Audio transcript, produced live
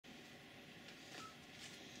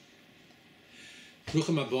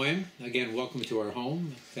Rucham Aboyim, again, welcome to our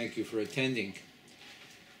home. Thank you for attending.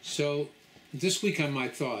 So, this week on My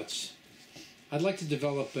Thoughts, I'd like to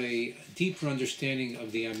develop a deeper understanding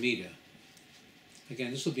of the Amida.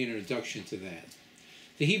 Again, this will be an introduction to that.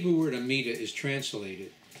 The Hebrew word Amida is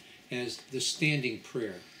translated as the standing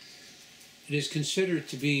prayer. It is considered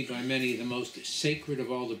to be by many the most sacred of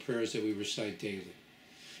all the prayers that we recite daily.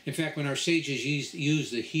 In fact, when our sages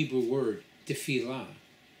use the Hebrew word tefillah,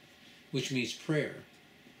 which means prayer,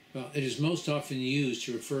 well, it is most often used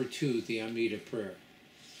to refer to the Amida prayer.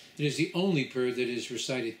 It is the only prayer that is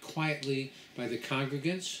recited quietly by the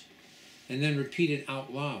congregants and then repeated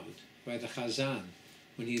out loud by the Chazan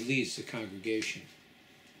when he leads the congregation.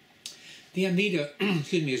 The Amida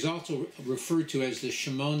is also referred to as the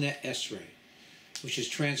Shemona Esrei, which is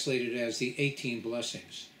translated as the 18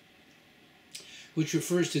 blessings, which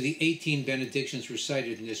refers to the 18 benedictions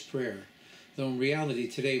recited in this prayer, though in reality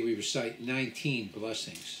today we recite 19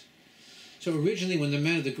 blessings. So originally, when the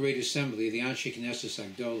men of the Great Assembly, the Anshe Knesset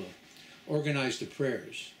Agdola, organized the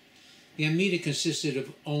prayers, the Amida consisted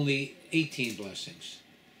of only 18 blessings.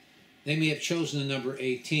 They may have chosen the number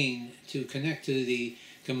 18 to connect to the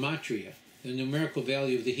gematria, the numerical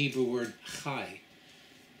value of the Hebrew word chai,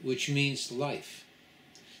 which means life,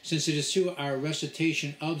 since it is through our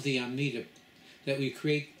recitation of the Amida that we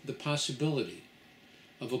create the possibility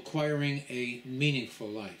of acquiring a meaningful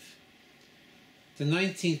life. The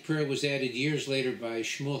 19th prayer was added years later by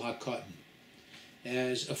Shmuel HaKatan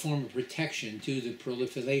as a form of protection to the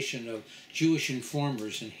proliferation of Jewish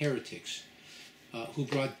informers and heretics who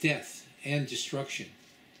brought death and destruction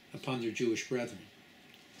upon their Jewish brethren.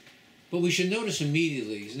 But we should notice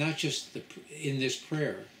immediately, is not just in this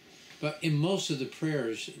prayer, but in most of the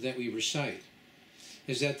prayers that we recite,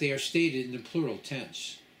 is that they are stated in the plural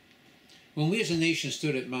tense. When we as a nation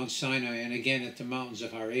stood at Mount Sinai and again at the mountains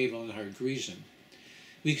of Har Evel and Har Gerizim,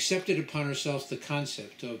 we accepted upon ourselves the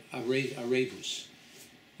concept of Arevus,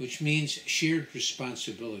 which means shared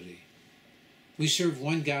responsibility. We serve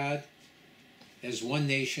one God as one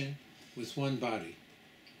nation with one body.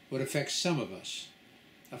 What affects some of us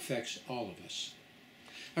affects all of us.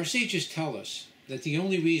 Our sages tell us that the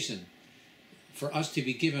only reason for us to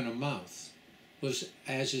be given a mouth was,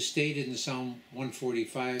 as is stated in Psalm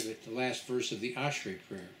 145 at the last verse of the Ashrei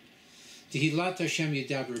prayer, Tehillat Hashem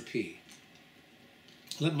Yedaber Pi.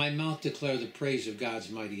 Let my mouth declare the praise of God's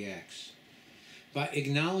mighty acts. By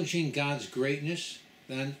acknowledging God's greatness,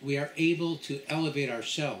 then we are able to elevate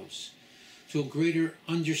ourselves to a greater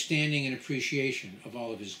understanding and appreciation of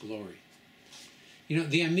all of His glory. You know,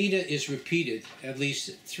 the Amida is repeated at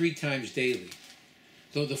least 3 times daily,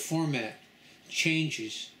 though the format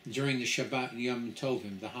changes during the Shabbat and Yom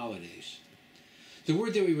Tovim, the holidays. The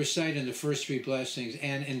word that we recite in the first 3 blessings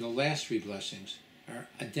and in the last 3 blessings are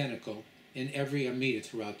identical in every Amida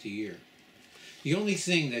throughout the year. The only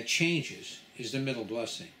thing that changes is the middle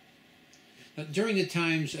blessing. Now, during the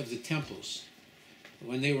times of the temples,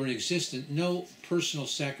 when they were in existence, no personal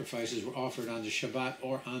sacrifices were offered on the Shabbat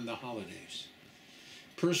or on the holidays.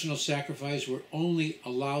 Personal sacrifices were only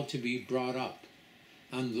allowed to be brought up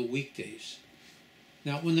on the weekdays.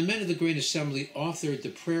 Now, when the men of the Great Assembly authored the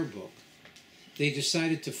prayer book, they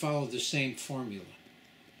decided to follow the same formula.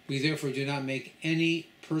 We therefore do not make any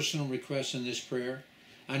personal requests in this prayer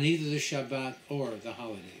on either the Shabbat or the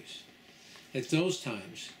holidays. At those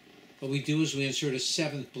times, what we do is we insert a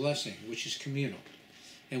 7th blessing, which is communal,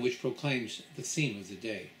 and which proclaims the theme of the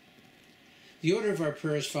day. The order of our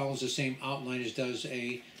prayers follows the same outline as does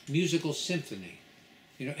a musical symphony.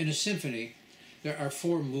 You know, in a symphony, there are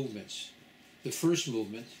 4 movements. The first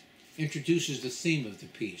movement introduces the theme of the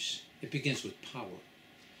piece. It begins with power.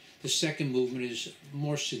 The second movement is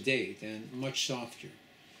more sedate and much softer,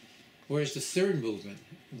 whereas the third movement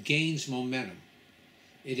gains momentum.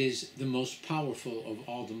 It is the most powerful of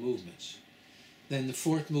all the movements. Then the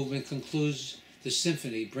 4th movement concludes the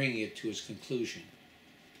symphony, bringing it to its conclusion.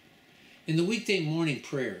 In the weekday morning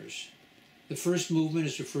prayers, the first movement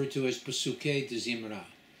is referred to as Pasukei de Zimra,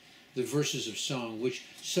 the verses of song, which,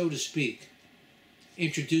 so to speak,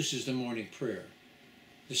 introduces the morning prayer.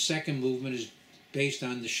 The second movement is based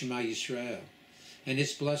on the Shema Yisrael and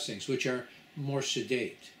its blessings, which are more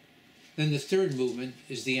sedate. Then the third movement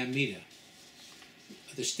is the Amida,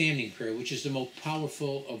 the standing prayer, which is the most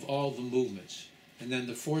powerful of all the movements. And then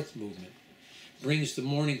the 4th movement brings the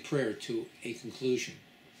morning prayer to a conclusion.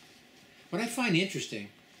 What I find interesting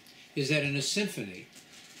is that in a symphony,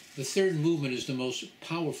 the third movement is the most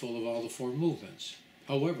powerful of all the 4 movements.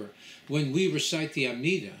 However, when we recite the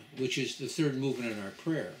Amida, which is the third movement in our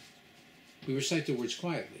prayer, we recite the words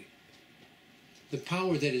quietly. The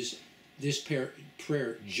power that is this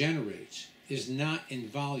prayer generates is not in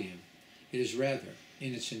volume, it is rather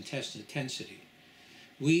in its intensity.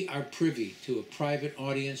 We are privy to a private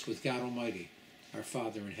audience with God Almighty, our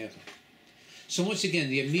Father in heaven. So once again,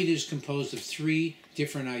 the Amida is composed of three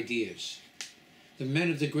different ideas. The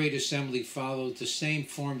men of the Great Assembly followed the same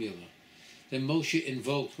formula that Moshe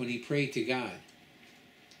invoked when he prayed to God,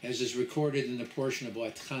 as is recorded in the portion of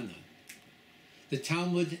Chanan. The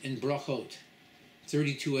Talmud in Brachot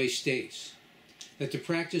 32a states that the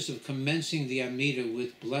practice of commencing the Amida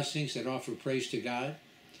with blessings that offer praise to God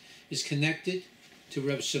is connected to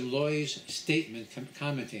Reb Simloi's statement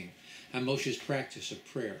commenting on Moshe's practice of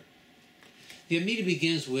prayer. The Amida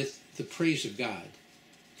begins with the praise of God,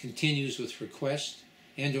 continues with request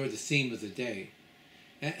and or the theme of the day,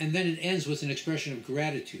 and then it ends with an expression of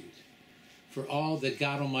gratitude for all that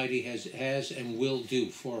God Almighty has and will do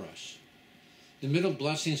for us. The middle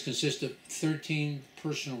blessings consist of 13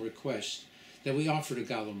 personal requests that we offer to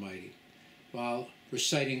God Almighty while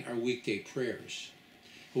reciting our weekday prayers.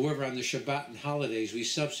 However, on the Shabbat and holidays, we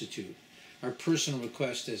substitute our personal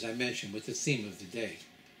requests, as I mentioned, with the theme of the day.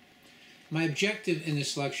 My objective in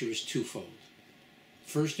this lecture is twofold.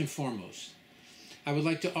 First and foremost, I would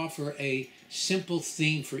like to offer a simple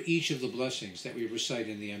theme for each of the blessings that we recite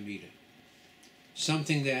in the Amida,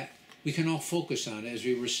 something that we can all focus on as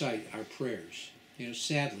we recite our prayers.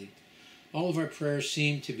 Sadly, all of our prayers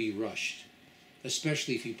seem to be rushed,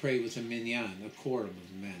 especially if you pray with a minyan, a quorum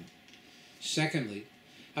of men. Secondly,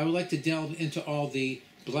 I would like to delve into all the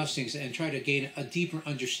blessings and try to gain a deeper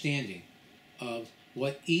understanding of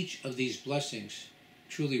what each of these blessings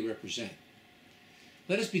truly represent.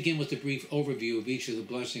 Let us begin with a brief overview of each of the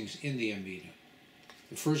blessings in the Amida.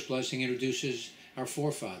 The first blessing introduces our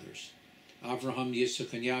forefathers, Avraham,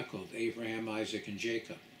 Yitzchak, and Yaakov, Abraham, Isaac, and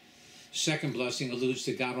Jacob. Second blessing alludes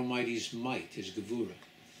to God Almighty's might, his Gevurah.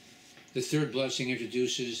 The third blessing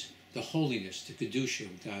introduces the holiness, the Kedusha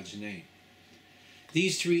of God's name.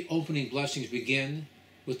 These three opening blessings begin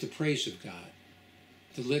with the praise of God.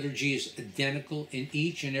 The liturgy is identical in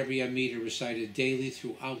each and every Amida recited daily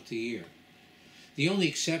throughout the year. The only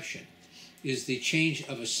exception is the change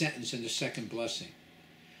of a sentence in the second blessing.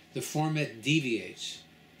 The format deviates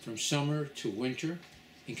from summer to winter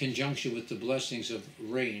in conjunction with the blessings of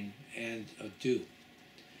rain and of dew.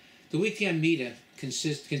 The weekly Amida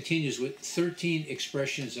continues with 13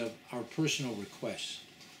 expressions of our personal requests.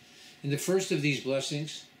 In the first of these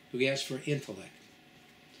blessings, we ask for intellect.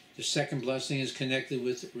 The second blessing is connected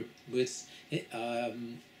with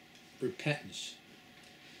repentance.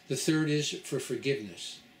 The third is for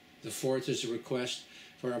forgiveness. The fourth is a request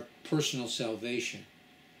for our personal salvation.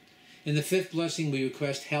 In the fifth blessing, we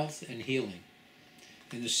request health and healing.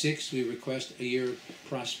 In the sixth, we request a year of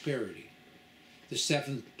prosperity. The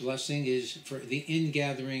seventh blessing is for the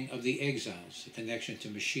ingathering of the exiles, a connection to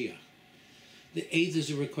Mashiach. The eighth is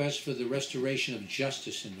a request for the restoration of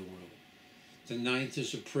justice in the world. The ninth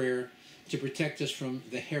is a prayer to protect us from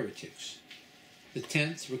the heretics. The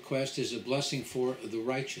 10th request is a blessing for the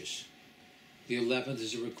righteous. The 11th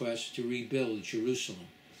is a request to rebuild Jerusalem.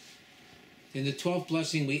 In the 12th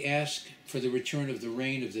blessing, we ask for the return of the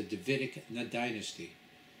reign of the Davidic dynasty.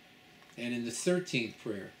 And in the 13th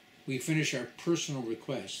prayer, we finish our personal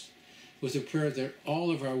requests with a prayer that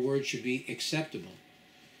all of our words should be acceptable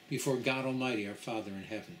before God Almighty, our Father in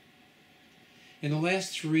heaven. In the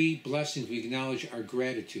last three blessings, we acknowledge our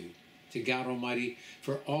gratitude to God Almighty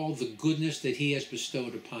for all the goodness that He has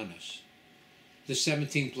bestowed upon us. The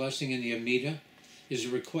 17th blessing in the Amida is a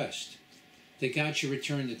request that God should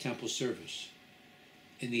return the temple service.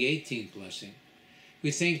 In the 18th blessing,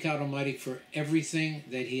 we thank God Almighty for everything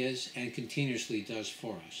that He has and continuously does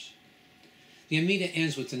for us. The Amida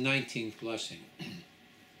ends with the 19th blessing,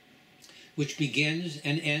 which begins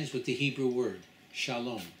and ends with the Hebrew word,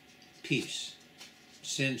 shalom, peace,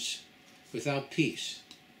 since without peace,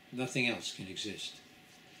 nothing else can exist.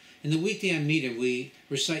 In the weekday Amida, we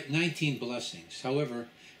recite 19 blessings. However,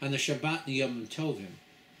 on the Shabbat and Yom Tovim,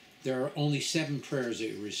 there are only 7 prayers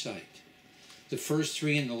that we recite. The first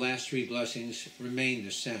 3 and the last 3 blessings remain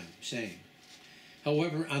the same.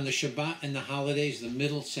 However, on the Shabbat and the holidays, the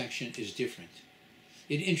middle section is different.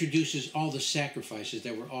 It introduces all the sacrifices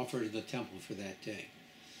that were offered in the temple for that day.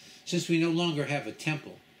 Since we no longer have a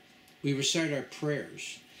temple, we recite our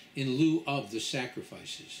prayers in lieu of the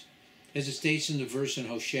sacrifices, as it states in the verse in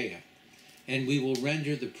Hosea, and we will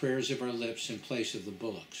render the prayers of our lips in place of the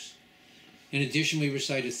bullocks. In addition, we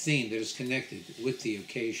recite a theme that is connected with the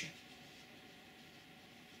occasion.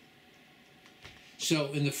 So,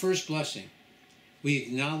 in the first blessing, we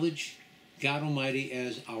acknowledge God Almighty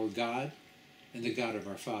as our God and the God of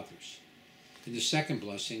our fathers. In the second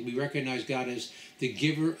blessing, we recognize God as the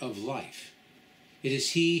giver of life It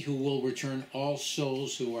is he who will return all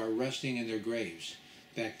souls who are resting in their graves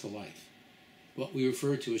back to life, what we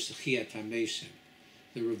refer to as the Chiyat HaMesim,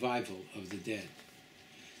 the revival of the dead.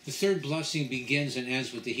 The third blessing begins and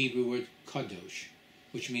ends with the Hebrew word kadosh,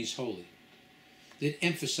 which means holy. It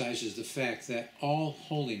emphasizes the fact that all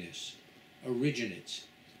holiness originates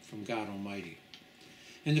from God Almighty.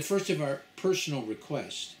 In the first of our personal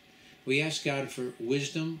requests, we ask God for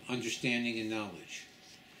wisdom, understanding, and knowledge.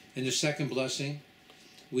 In the second blessing,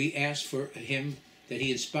 we ask for him that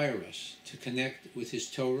he inspire us to connect with his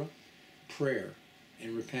Torah, prayer,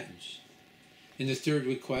 and repentance. In the third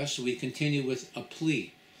request, we continue with a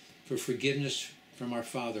plea for forgiveness from our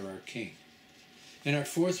Father, our King. In our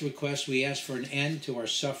fourth request, we ask for an end to our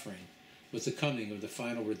suffering with the coming of the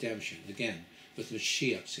final redemption, again, with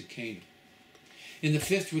Mashiach Tzidkenu. In the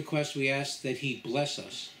fifth request, we ask that he bless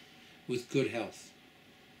us with good health.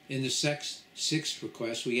 In the sixth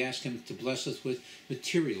request, we ask him to bless us with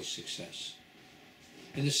material success.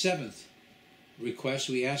 In the seventh request,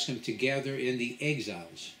 we ask him to gather in the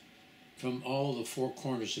exiles from all the four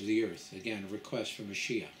corners of the earth. Again, a request from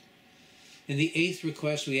Mashiach. In the eighth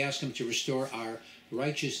request, we ask him to restore our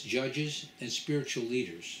righteous judges and spiritual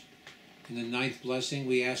leaders. In the ninth blessing,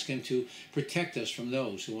 we ask him to protect us from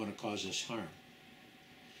those who want to cause us harm.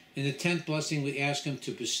 In the 10th blessing, we ask him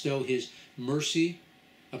to bestow his mercy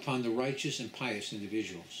upon the righteous and pious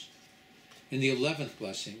individuals. In the 11th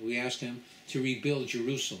blessing, we ask him to rebuild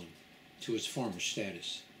Jerusalem to its former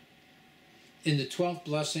status. In the 12th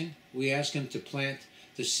blessing, we ask him to plant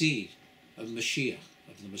the seed of Mashiach,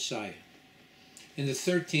 of the Messiah. In the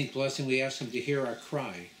 13th blessing, we ask him to hear our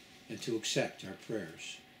cry and to accept our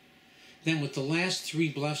prayers. Then with the last three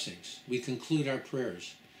blessings, we conclude our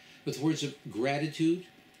prayers with words of gratitude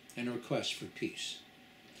and a request for peace.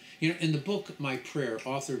 In the book My Prayer,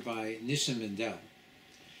 authored by Nissim Mendel,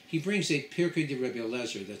 he brings a Pirkei de Rebbe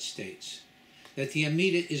Eliezer that states that the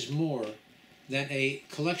Amida is more than a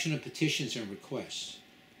collection of petitions and requests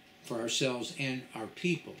for ourselves and our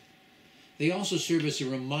people. They also serve as a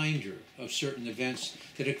reminder of certain events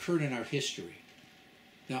that occurred in our history.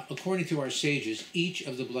 Now, according to our sages, each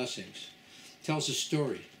of the blessings tells a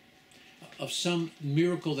story of some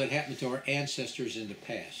miracle that happened to our ancestors in the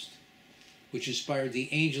past, which inspired the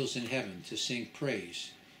angels in heaven to sing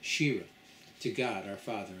praise, Shira, to God, our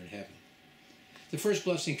Father in heaven. The first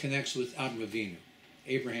blessing connects with Avram Avinu,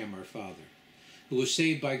 Abraham, our father, who was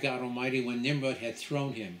saved by God Almighty when Nimrod had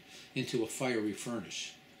thrown him into a fiery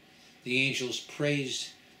furnace. The angels praised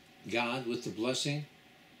God with the blessing,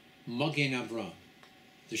 Magen Avram,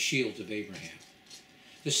 the shield of Abraham.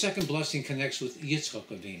 The second blessing connects with Yitzchak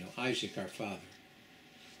Avinu, Isaac, our father.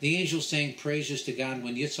 The angels sang praises to God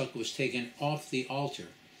when Yitzchak was taken off the altar,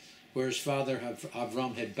 where his father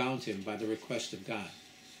Avram had bound him by the request of God.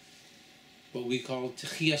 What we call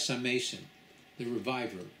Chiyat HaMesim, the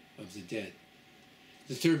reviver of the dead.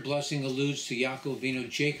 The third blessing alludes to Yaakov Avinu,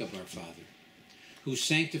 Jacob, our father, who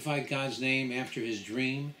sanctified God's name after his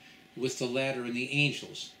dream with the ladder and the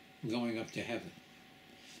angels going up to heaven.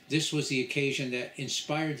 This was the occasion that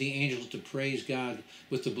inspired the angels to praise God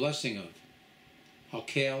with the blessing of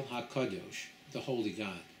Hakel HaKadosh, the Holy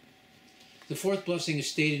God. The fourth blessing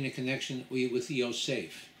is stated in connection with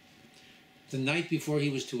Yosef. The night before he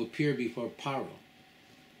was to appear before Paro,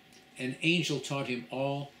 an angel taught him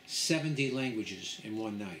all 70 languages in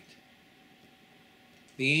one night.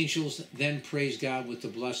 The angels then praised God with the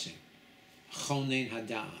blessing, Chonen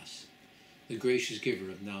Hadaas, the gracious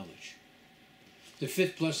giver of knowledge. The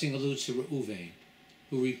fifth blessing alludes to Reuven,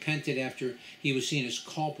 who repented after he was seen as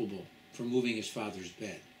culpable for moving his father's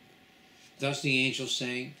bed. Thus the angel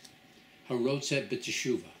sang, Harotzet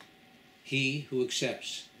b'teshuva, he who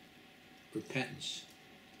accepts repentance.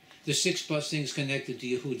 The sixth blessing is connected to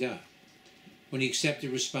Yehuda, when he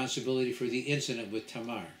accepted responsibility for the incident with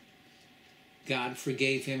Tamar. God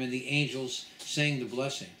forgave him, and the angels sang the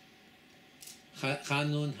blessing,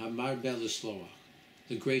 Chanun Hamarbel L'Sloach,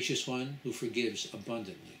 the gracious one who forgives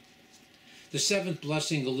abundantly. The seventh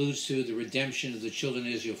blessing alludes to the redemption of the children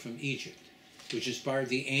of Israel from Egypt, which inspired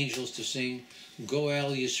the angels to sing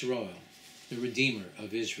Goel Yisrael, the Redeemer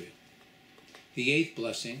of Israel. The eighth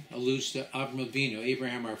blessing alludes to Avram Avinu,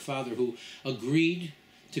 Abraham our father, who agreed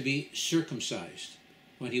to be circumcised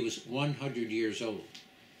when he was 100 years old.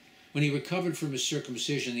 When he recovered from his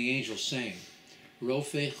circumcision, the angel sang,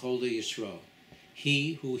 Rofe Chole Yisrael,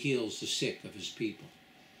 he who heals the sick of his people.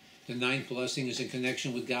 The ninth blessing is in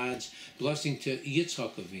connection with God's blessing to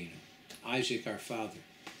Yitzchak Avinu, Isaac our father,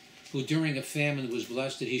 who during a famine was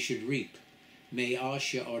blessed that he should reap Me'ah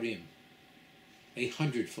She'arim,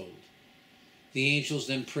 100-fold. The angels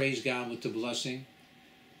then praised God with the blessing,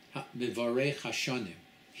 Mivarech Hashanim,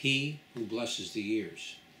 he who blesses the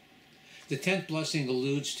years. The 10th blessing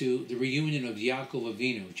alludes to the reunion of Yaakov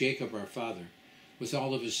Avinu, Jacob our father, with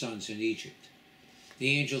all of his sons in Egypt.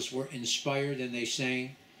 The angels were inspired and they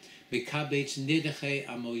sang, Mekabetz Nidache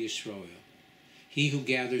Amo Yisrael, he who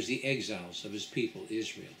gathers the exiles of his people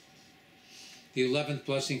Israel. The 11th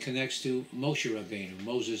blessing connects to Moshe Rabbeinu,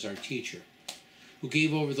 Moses our teacher, who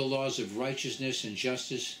gave over the laws of righteousness and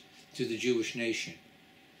justice to the Jewish nation.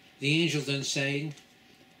 The angel then sang,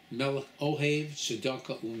 Melech Ohev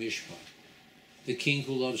Tzedakah Umishpat, the king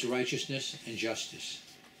who loves righteousness and justice.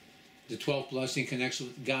 The 12th blessing connects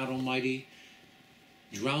with God Almighty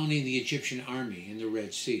drowning the Egyptian army in the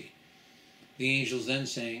Red Sea. The angels then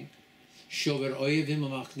sang, Shover Oyevim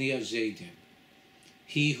Amachnia Zaydim,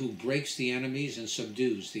 he who breaks the enemies and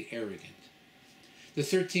subdues the arrogant. The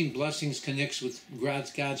 13 blessings connects with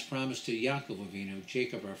God's promise to Yaakov Avinu,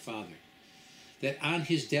 Jacob our father, that on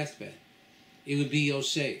his deathbed it would be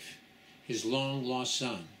Yosef, his long-lost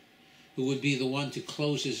son, who would be the one to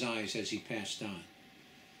close his eyes as he passed on.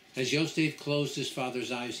 As Yosef closed his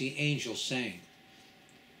father's eyes, the angel sang,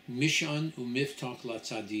 Mishon u'miftok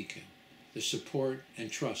latzadikim, the support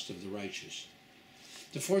and trust of the righteous.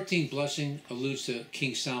 The 14th blessing alludes to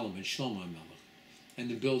King Solomon, Shlomo Melech, and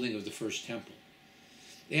the building of the first temple.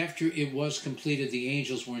 After it was completed, the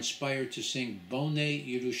angels were inspired to sing Bonei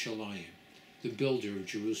Yerushalayim, the builder of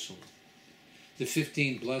Jerusalem. The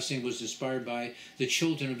 15th blessing was inspired by the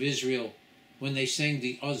children of Israel when they sang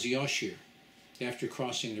the Oz Yashir after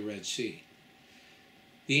crossing the Red Sea.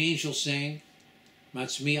 The angels sang,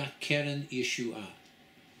 Matzmiach Keren Yeshua,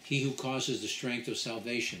 he who causes the strength of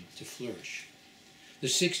salvation to flourish. The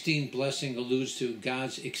 16th blessing alludes to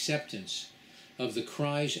God's acceptance of the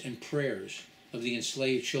cries and prayers of the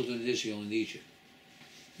enslaved children of Israel in Egypt.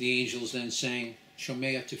 The angels then sang,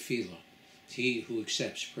 Shomea Tefillah, he who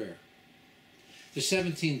accepts prayer. The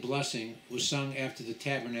 17th blessing was sung after the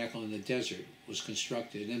tabernacle in the desert was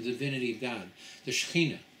constructed and the divinity of God, the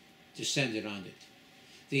Shekhinah, descended on it.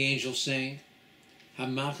 The angels sang,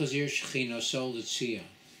 Hamachazir Shekhinah Sol Tzion,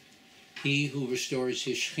 he who restores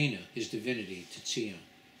his Shekhinah, his divinity, to Tzion.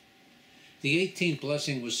 The 18th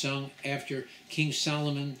blessing was sung after King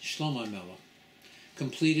Solomon, Shlomo Melech,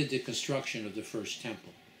 completed the construction of the first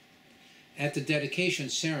temple. At the dedication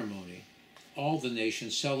ceremony, all the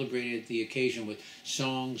nations celebrated the occasion with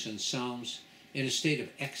songs and psalms in a state of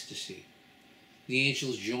ecstasy. The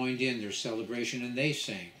angels joined in their celebration and they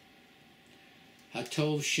sang,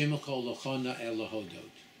 Hatov Shimcha Lachona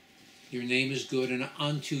Elohodot, your name is good and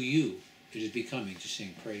unto you it is becoming to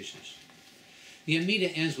sing praises. The Amida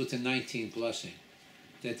ends with the 19th blessing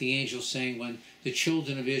that the angels sang when the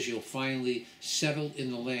children of Israel finally settled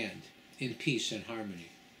in the land in peace and harmony.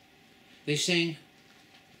 They sang,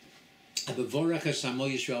 Abavorachas Amo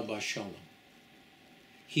Yisrael Bashalom,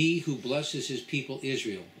 he who blesses his people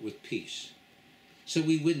Israel with peace. So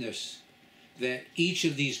we witness that each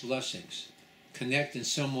of these blessings connect in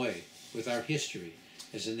some way with our history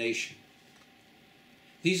as a nation.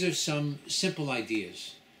 These are some simple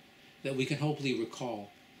ideas that we can hopefully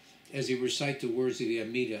recall as we recite the words of the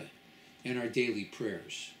Amida in our daily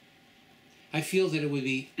prayers. I feel that it would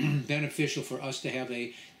be beneficial for us to have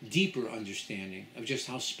a deeper understanding of just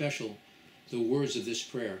how special the words of this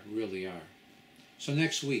prayer really are. So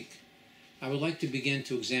next week, I would like to begin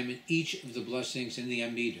to examine each of the blessings in the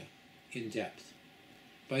Amida in depth.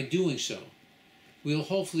 By doing so, we will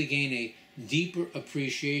hopefully gain a deeper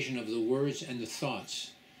appreciation of the words and the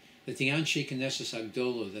thoughts that the Anshe Knesset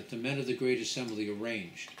Agdola, that the men of the Great Assembly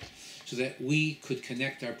arranged, so that we could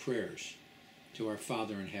connect our prayers to our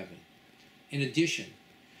Father in heaven. In addition,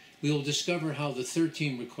 we will discover how the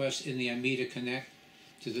 13 requests in the Amida connect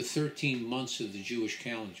to the 13 months of the Jewish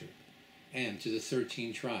calendar and to the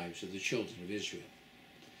 13 tribes of the children of Israel.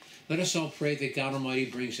 Let us all pray that God Almighty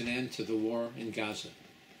brings an end to the war in Gaza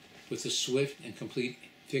with a swift and complete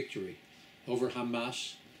victory over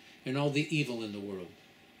Hamas and all the evil in the world.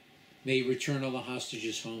 May He return all the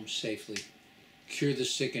hostages home safely, cure the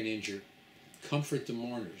sick and injured, comfort the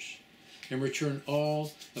mourners, and return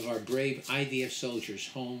all of our brave IDF soldiers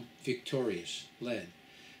home victorious, led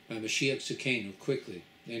by Mashiach Tzidkeinu quickly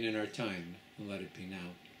and in our time, and let it be now.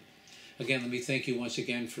 Again, let me thank you once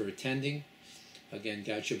again for attending. Again,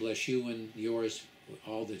 God should bless you and yours with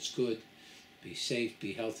all that's good. Be safe,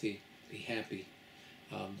 be healthy, be happy.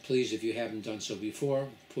 Please, if you haven't done so before,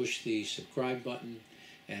 push the subscribe button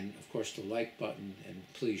and, of course, the like button, and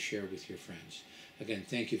please share with your friends. Again,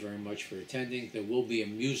 thank you very much for attending. There will be a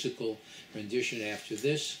musical rendition after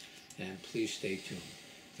this, and please stay tuned.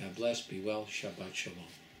 God bless, be well, Shabbat Shalom.